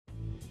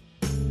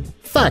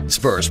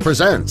Factsverse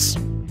presents.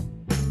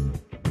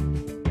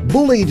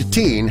 Bullied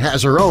teen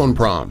has her own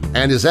prom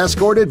and is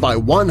escorted by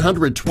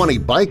 120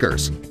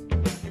 bikers.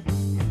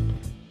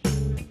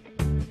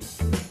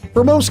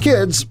 For most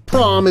kids,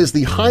 prom is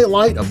the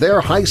highlight of their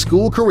high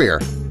school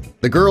career.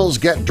 The girls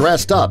get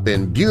dressed up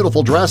in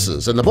beautiful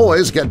dresses and the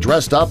boys get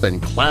dressed up in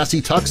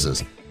classy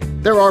tuxes.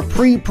 There are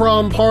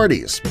pre-prom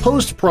parties,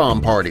 post-prom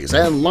parties,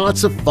 and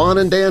lots of fun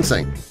and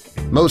dancing.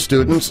 Most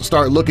students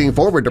start looking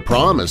forward to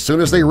prom as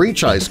soon as they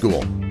reach high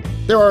school.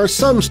 There are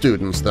some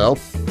students, though,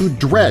 who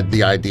dread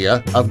the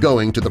idea of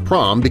going to the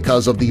prom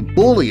because of the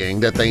bullying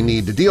that they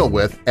need to deal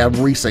with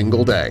every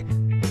single day.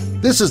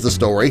 This is the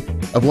story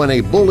of when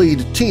a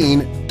bullied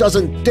teen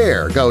doesn't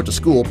dare go to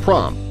school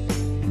prom.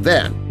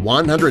 Then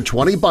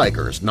 120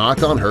 bikers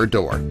knock on her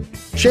door.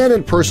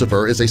 Shannon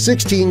Percifer is a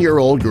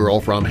 16-year-old girl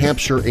from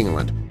Hampshire,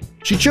 England.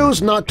 She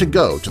chose not to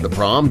go to the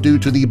prom due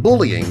to the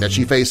bullying that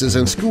she faces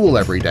in school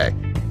every day.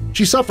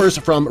 She suffers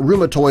from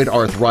rheumatoid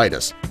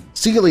arthritis,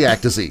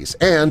 celiac disease,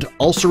 and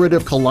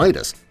ulcerative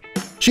colitis.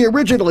 She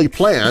originally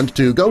planned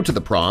to go to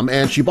the prom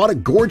and she bought a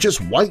gorgeous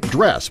white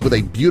dress with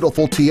a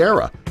beautiful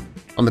tiara.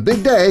 On the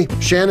big day,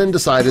 Shannon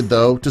decided,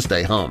 though, to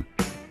stay home.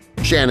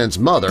 Shannon's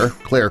mother,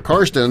 Claire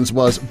Karstens,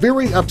 was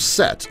very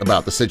upset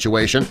about the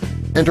situation,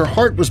 and her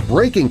heart was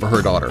breaking for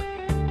her daughter.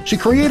 She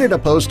created a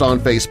post on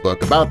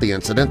Facebook about the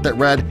incident that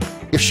read,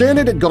 "If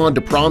Shannon had gone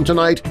to prom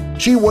tonight,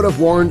 she would have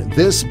worn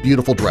this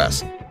beautiful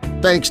dress.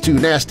 Thanks to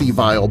nasty,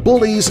 vile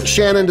bullies,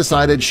 Shannon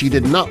decided she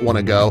did not want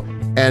to go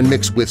and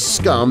mix with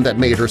scum that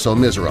made her so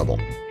miserable."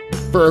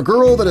 For a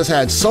girl that has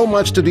had so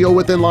much to deal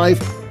with in life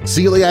 –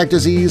 celiac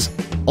disease,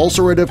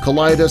 ulcerative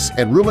colitis,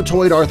 and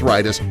rheumatoid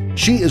arthritis –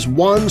 she is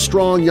one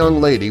strong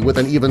young lady with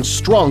an even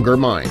stronger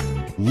mind.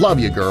 Love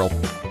you, girl!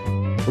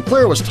 When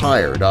Claire was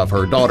tired of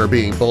her daughter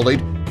being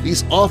bullied,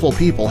 these awful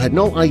people had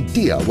no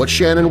idea what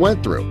Shannon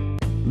went through.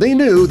 They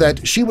knew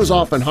that she was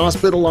often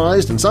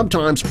hospitalized and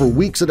sometimes for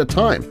weeks at a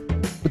time,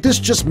 but this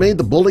just made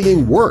the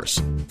bullying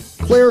worse.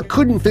 Claire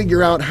couldn't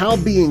figure out how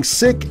being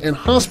sick and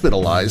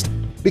hospitalized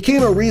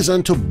became a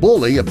reason to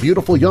bully a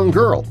beautiful young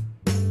girl.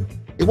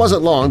 It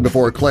wasn't long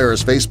before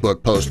Claire's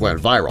Facebook post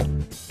went viral.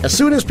 As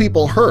soon as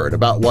people heard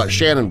about what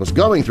Shannon was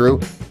going through,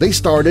 they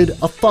started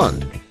a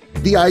fund.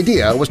 The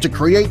idea was to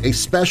create a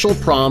special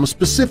prom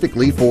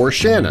specifically for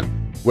Shannon,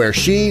 where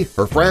she,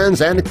 her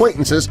friends, and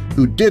acquaintances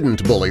who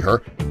didn't bully her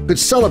could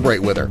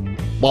celebrate with her.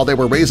 While they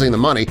were raising the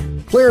money,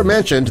 Claire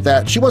mentioned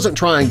that she wasn't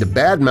trying to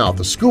badmouth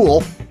the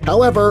school,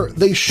 however,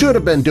 they should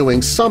have been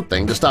doing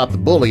something to stop the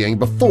bullying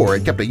before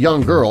it kept a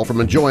young girl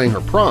from enjoying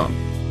her prom.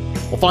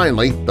 Well,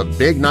 finally, the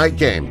big night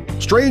came.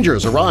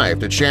 Strangers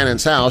arrived at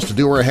Shannon's house to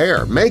do her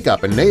hair,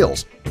 makeup, and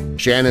nails.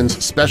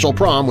 Shannon's special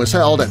prom was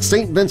held at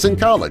St. Vincent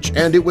College,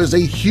 and it was a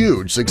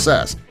huge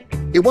success.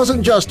 It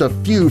wasn't just a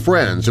few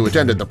friends who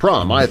attended the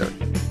prom either.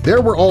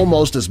 There were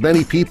almost as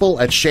many people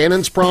at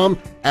Shannon's prom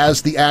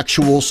as the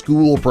actual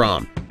school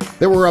prom.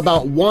 There were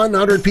about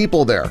 100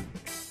 people there.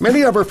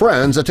 Many of her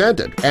friends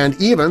attended, and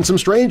even some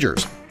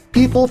strangers.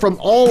 People from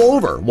all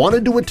over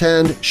wanted to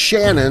attend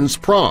Shannon's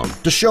prom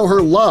to show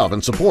her love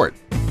and support.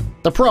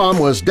 The prom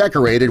was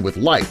decorated with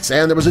lights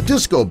and there was a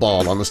disco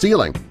ball on the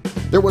ceiling.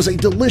 There was a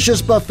delicious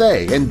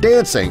buffet and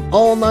dancing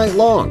all night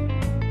long.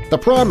 The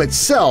prom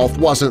itself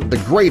wasn't the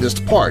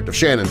greatest part of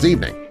Shannon's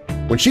evening.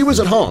 When she was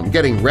at home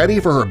getting ready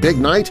for her big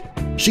night,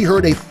 she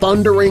heard a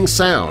thundering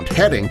sound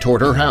heading toward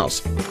her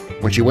house.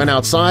 When she went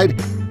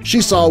outside,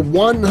 she saw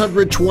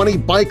 120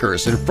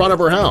 bikers in front of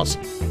her house.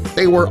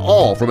 They were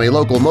all from a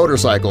local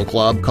motorcycle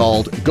club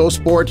called Go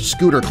Sport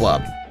Scooter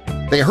Club.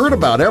 They heard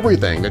about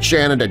everything that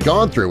Shannon had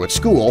gone through at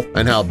school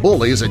and how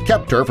bullies had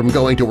kept her from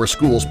going to her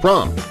school's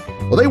prom.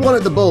 Well, they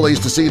wanted the bullies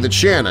to see that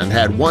Shannon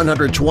had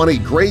 120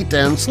 great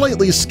and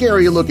slightly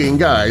scary-looking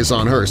guys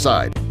on her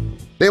side.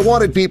 They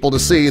wanted people to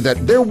see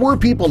that there were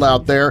people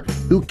out there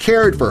who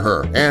cared for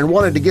her and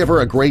wanted to give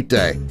her a great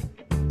day.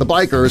 The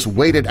bikers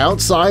waited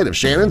outside of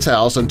Shannon's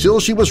house until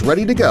she was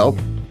ready to go,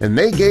 and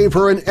they gave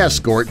her an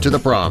escort to the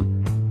prom.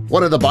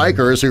 One of the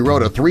bikers who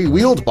rode a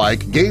three-wheeled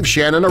bike gave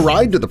Shannon a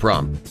ride to the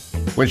prom.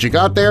 When she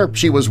got there,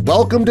 she was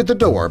welcomed at the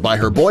door by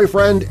her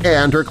boyfriend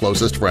and her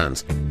closest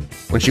friends.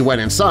 When she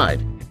went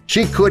inside,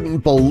 she couldn't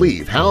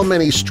believe how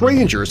many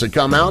strangers had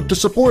come out to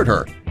support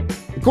her.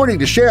 According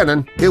to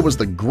Shannon, it was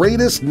the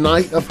greatest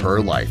night of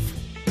her life.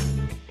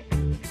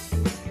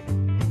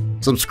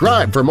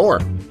 Subscribe for more.